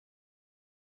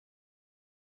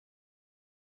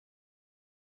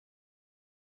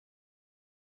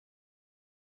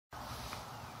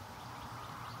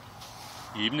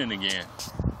Evening again.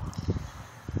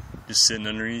 Just sitting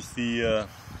underneath the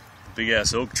big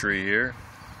ass oak tree here,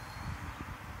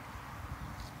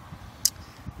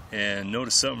 and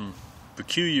noticed something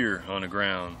peculiar on the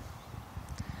ground.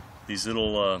 These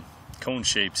little cone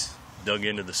shapes dug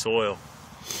into the soil,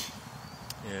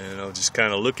 and I was just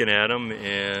kind of looking at them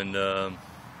and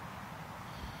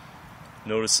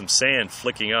noticed some sand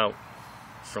flicking out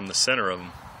from the center of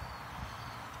them,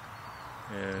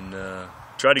 and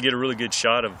tried to get a really good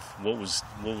shot of what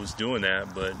was doing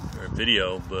that, or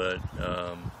video, but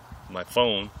my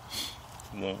phone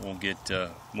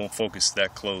won't focus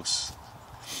that close.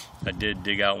 I did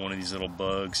dig out one of these little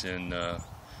bugs and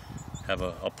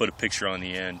I'll put a picture on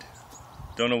the end.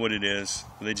 Don't know what it is.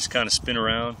 They just kind of spin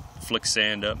around, flick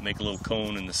sand up, make a little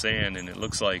cone in the sand, and it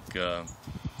looks like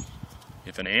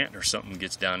if an ant or something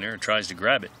gets down there and tries to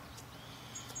grab it.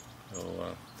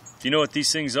 So if you know what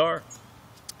these things are,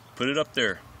 put it up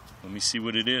there. Let me see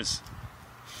what it is.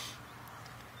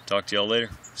 Talk to y'all later.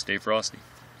 Stay frosty.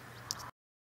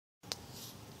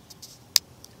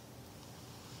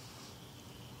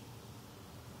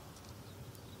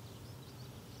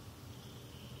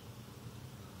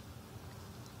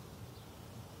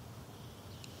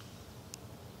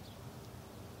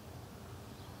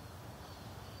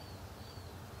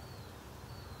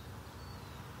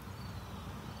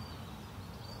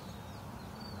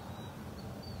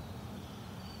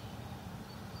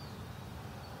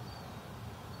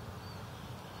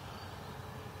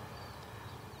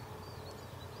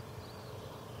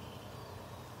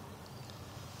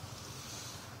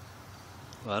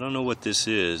 Well, I don't know what this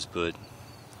is, but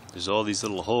there's all these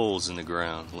little holes in the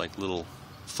ground, like little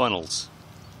funnels.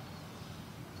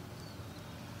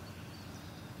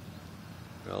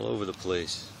 They're all over the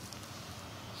place.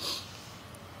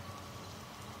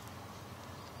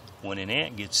 When an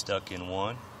ant gets stuck in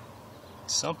one,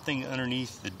 something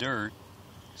underneath the dirt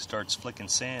starts flicking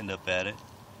sand up at it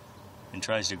and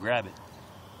tries to grab it.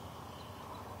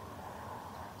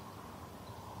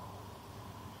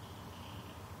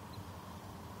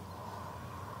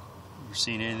 Ever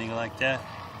seen anything like that?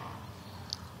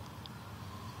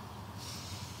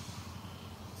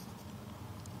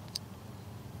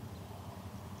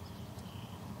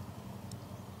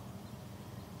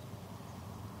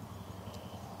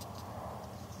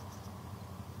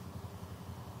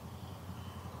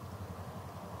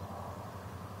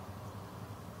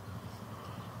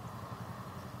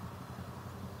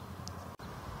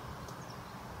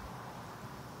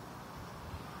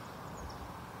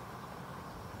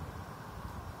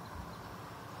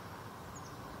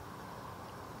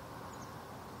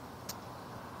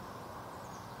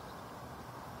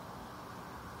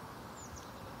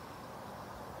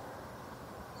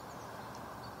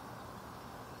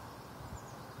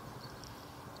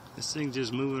 This thing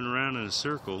just moving around in a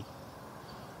circle,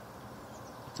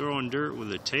 throwing dirt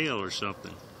with a tail or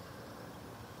something.